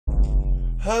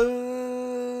Hello,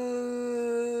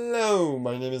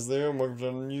 my name is Leo and welcome to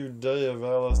a new day of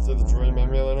LSD, the Dream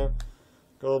Emulator.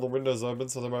 Got all the windows open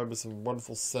so there might be some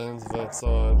wonderful sounds of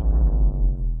outside.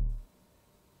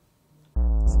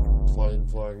 Some plane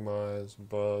flying by, some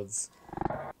birds.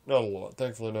 Not a lot,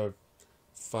 thankfully no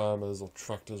farmers or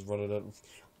tractors running it.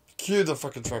 Cue the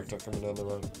fucking tractor coming down the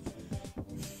road.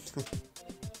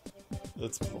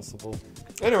 It's possible.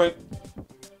 Anyway.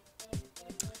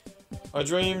 I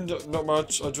dreamed, not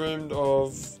much, I dreamed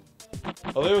of,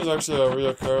 I think it was actually a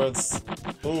reoccurrence,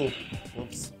 ooh,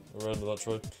 whoops, I ran into that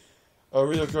tree, a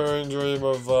reoccurring dream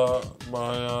of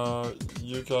my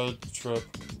UK trip,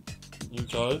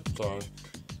 UK, sorry,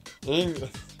 you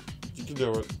can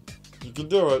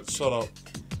do it, shut up,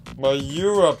 my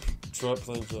Europe trip,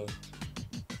 thank you,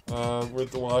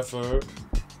 with the waifu,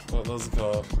 oh, there's a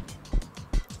car,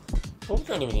 well, we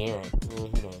can't even hear it, who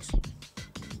knows.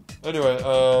 Anyway,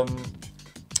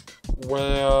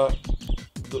 where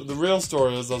the real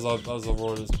story is, as I've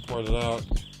already pointed out.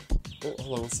 Oh,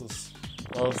 hello, what's this?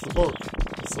 Oh, it's the book.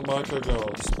 It's the Micro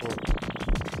Girls book.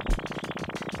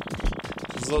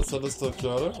 Does that send us to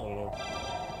Kyoto? I don't know.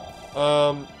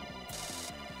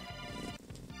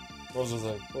 What was I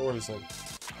saying? What were you saying?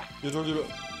 You're talking about.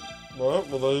 Well,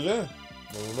 there you go.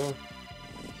 I don't know.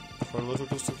 Probably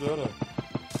took us to Kyoto.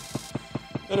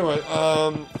 Anyway,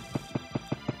 I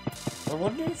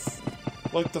wonder if,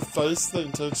 like, the face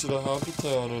thing takes you to Happy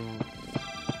Town and...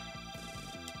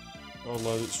 Oh,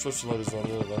 lady, stretch lady's not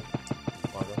here, though.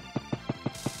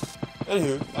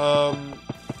 Anywho,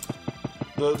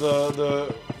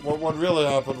 what really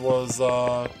happened was,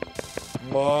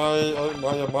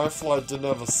 my flight didn't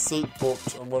have a seat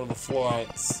booked on one of the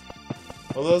flights.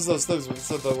 Well, there's those things, we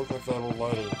said they look like that old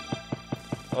lady.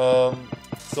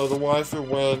 So the waifu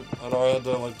went, and I had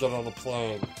to, like, get on the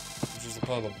plane, which was a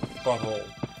kind of butthole.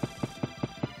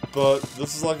 But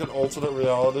this is like an alternate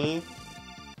reality.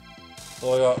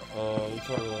 Well, you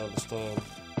can't really understand.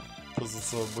 Because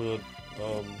it's a weird,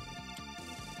 no,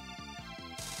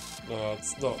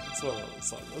 it's not really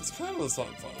sci-fi. It's kind of a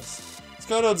sci-fi. It's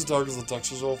kind of hard to tell because the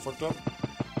texture's all fucked up.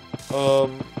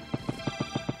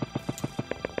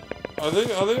 I think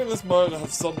this might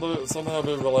have somehow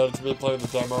been related to me playing the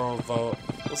demo of,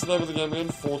 what's the name of the game again?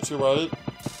 428?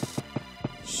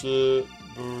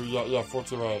 Yeah,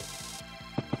 428.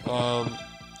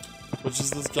 Which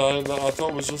is this game that I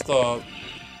thought was just like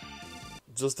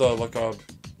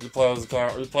you play as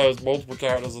multiple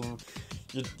characters and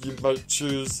you might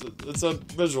choose, it's a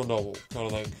visual novel kind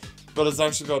of thing, but it's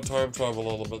actually got time travel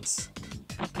elements,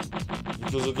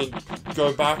 because you can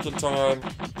go back in time,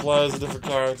 play as a different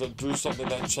character, do something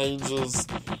that changes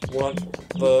what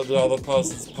the other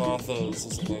person's path is,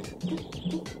 or something.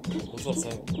 What's that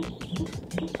saying?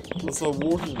 What's a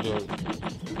walking dude?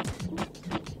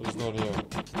 He's not here.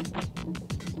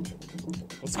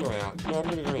 Let's go out. No, I'm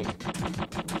gonna go in.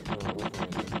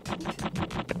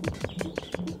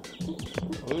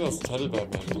 I think that's Teddy Bear,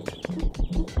 maybe.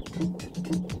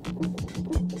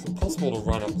 It's impossible to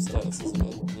run up the stairs, isn't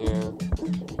it? Yeah.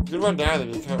 You can run down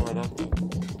them, but you can't run up them.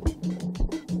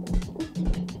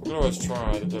 You can always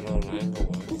try to get it on an angle,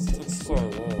 though, because it takes so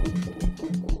long.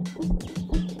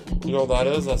 You know what that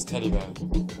is? That's Teddy Bear.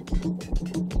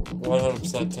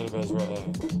 100% Teddy Bear's right there.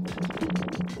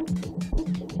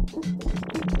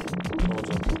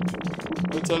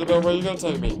 Hey Teddy Bear, where are you gonna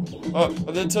take me? Oh,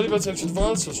 and then Teddy Bear takes you to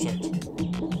Violence District.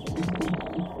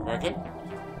 Reckon?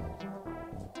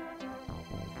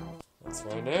 Let's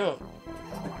find out.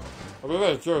 I'll be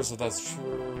very curious if that's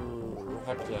true.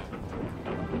 Happy day.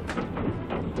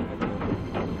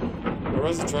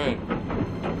 Where's the train?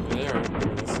 There it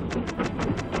is.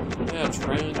 Yeah,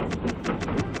 train.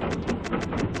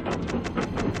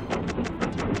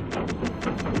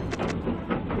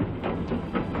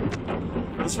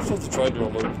 Let's just have to try and do a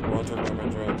loop while I talk about my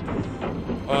dream.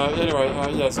 Anyway,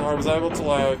 yeah, so I was able to,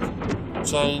 like,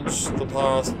 change the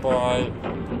past by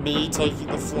me taking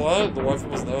the flight. The wife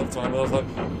wasn't there at the time, and I was like,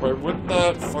 wait, wouldn't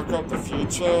that fuck up the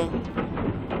future?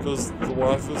 Because the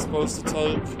wife was supposed to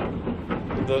take,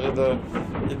 in the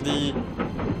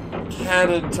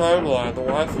canon timeline, the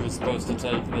wife was supposed to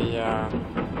take the,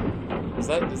 is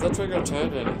that where you're gonna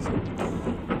turn? Yeah, it is.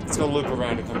 It's gonna loop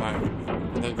around and come back,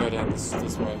 and then go down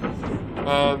this way.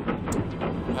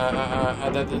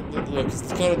 And then, because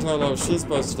the canon timeline, she's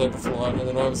supposed to take the flight, and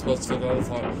then I'm supposed to take another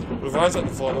flight. But if I take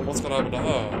the flight, then what's gonna happen to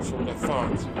her? She'll get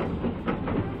fucked.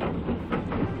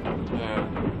 Yeah.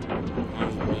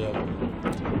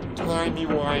 Timey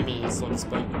Wimey, so to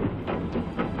speak.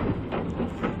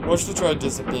 Watch the train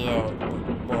disappear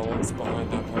while it's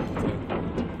behind that purple thing.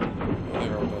 I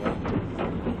think I'll do that.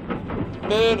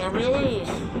 Man, I really...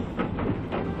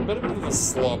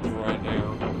 slop right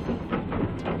now.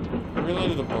 I really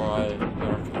need to buy a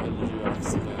new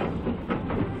axe again.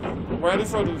 I'm waiting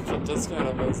for it to get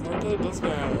discounted, but it's not getting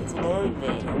discounted. It's annoying me.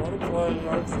 I want to play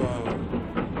Axe Island.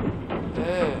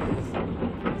 Yeah.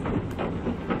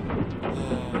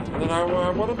 And then I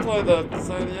want to play the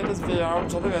Enders VR,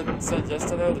 which I think I said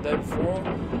yesterday or the day before.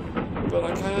 But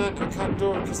I can't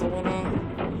do it because I want to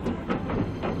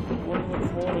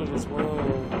record it as well.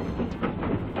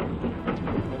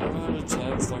 I never had any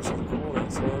chance to actually record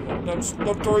it, so I'm just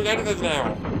not doing anything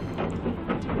now.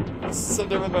 I'm sitting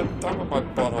there with my thumb in my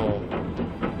butthole.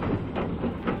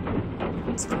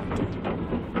 What's going to do?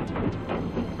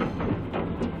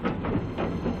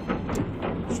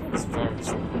 This train's very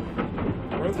slow.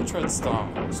 Where did the train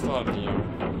start? It started here.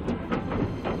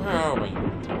 Where are we?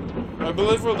 I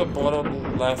believe we're at the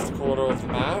bottom left corner of the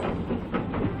map.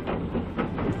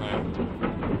 Okay.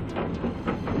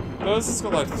 Notice it's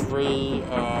got like 3,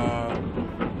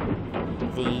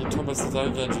 the Thomas the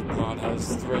Tank Engine part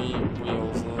has 3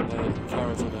 wheels and then the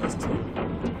carriage one has 2. So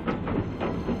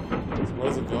where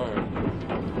does it go?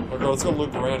 Oh god, it's gonna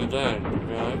loop around again,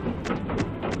 really?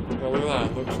 Oh, look at that,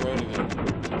 it loops around again.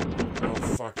 Oh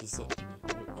fuck, you said...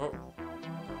 Oh.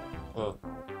 Oh.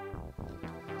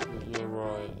 You're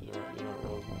right, you're not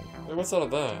wrong. Hey, what's that up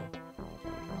there?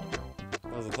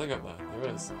 There's a thing up there,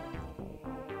 there is.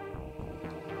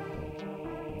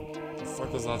 What the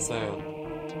fuck is that sound?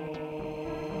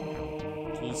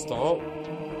 Can you stop?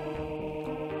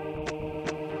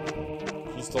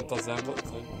 Can you stop that sound?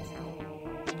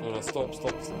 No, stop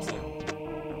sound.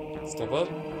 Stop it.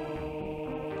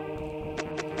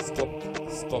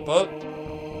 Stop it.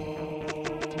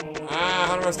 Ah,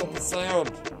 how do I stop the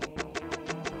sound?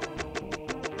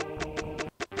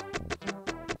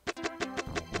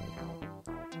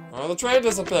 Oh, the train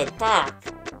disappeared. Fuck!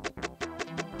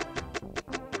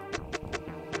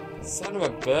 Son of a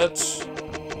bitch.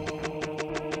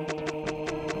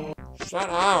 Shut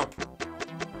up!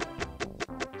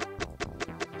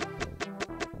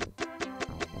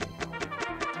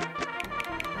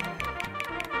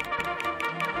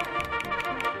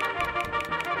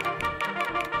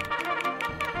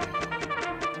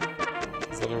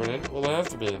 Is anyone in? Well, they have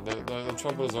to be in. The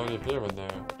trumpeters only appear when they're...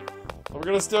 I'm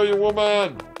gonna steal your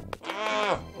woman!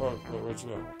 Ah! Oh, wait, where'd you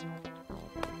go?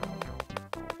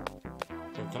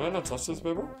 Wait, can I not touch these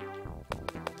people?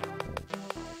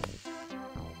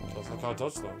 Because I can't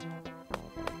touch them.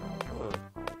 Oh.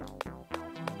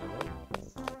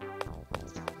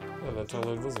 Yeah, they're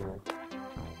totally invisible.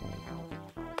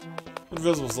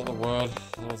 Invisible's not the word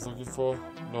that I was looking for.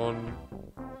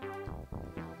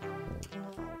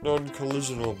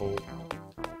 Non-collisionable.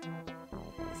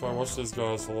 If I watch these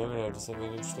guys for long enough, does something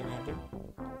interesting happen?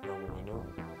 Probably not.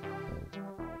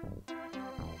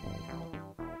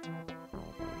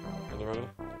 Are you ready?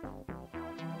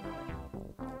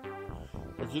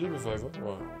 Look, you do me a favour.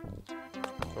 What?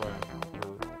 Go ahead.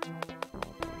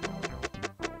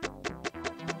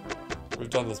 We've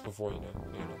done this before, you know.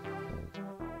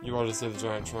 You want to see the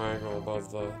giant triangle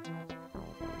above the...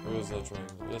 Where is that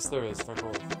triangle? Yes, there is. Fuck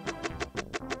off.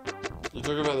 You're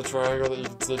talking about the triangle that you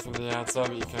can see from the outside,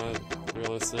 but you can't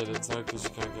really see it inside because you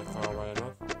can't get far away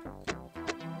enough.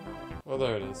 Oh,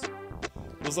 there it is.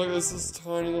 Looks like there's this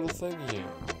tiny little thing here.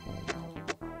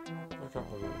 Back up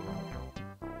a bit more.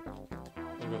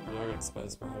 I got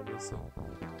space behind me, so...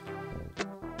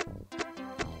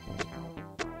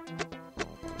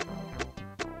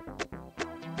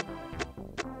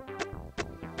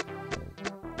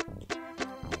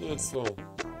 Yeah, it's still...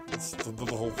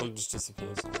 the whole thing just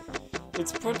disappears.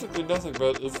 It's practically nothing,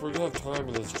 but if we have time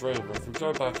in this dream, if we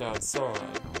go back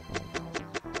outside,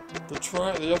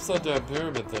 the upside down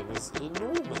pyramid thing is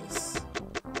enormous.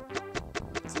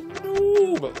 It's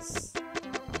enormous.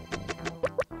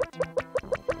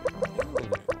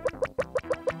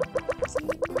 It's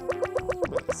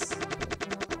enormous.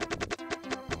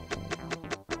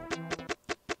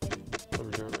 What are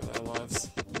we doing with our lives?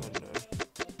 I don't know.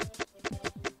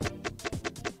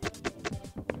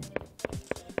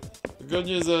 The good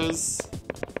news is,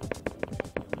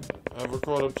 I've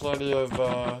recorded plenty of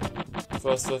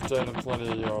First 15 and plenty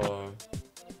of YOLO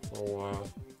for a while.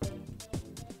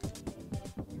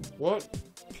 What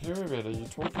pyramid are you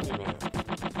talking about?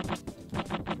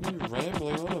 What are you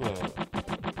rambling on about?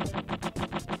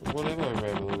 What am I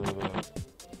rambling on about?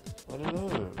 I don't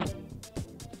know.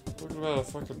 Talking about a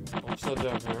fucking upside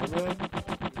down pyramid?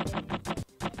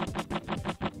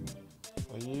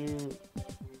 Are you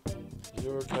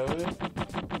okay?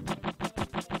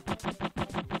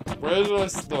 Where did I...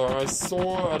 No, I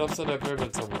saw an upside down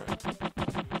pyramid somewhere.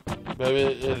 Maybe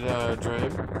in a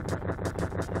dream?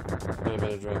 Maybe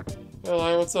in a dream.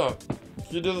 Hello, what's up? Can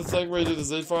you do the thing where you do the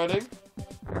Z fighting?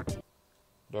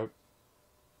 Nope.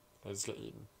 I just got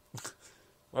eaten.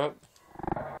 What?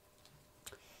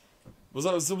 Was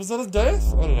that a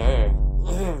death? I don't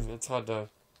know. It's hard to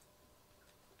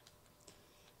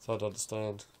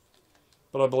understand.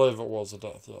 But I believe it was a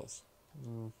death, yes.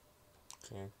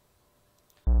 Okay.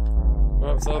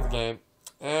 Alright, save the game.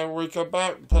 And we come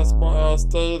back, test my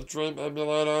LSD, the Dream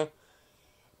Emulator.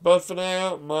 But for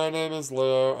now, my name is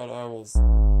Leo, and I will save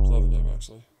the game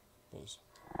actually. Please.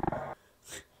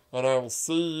 And I will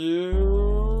see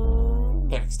you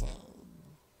next time.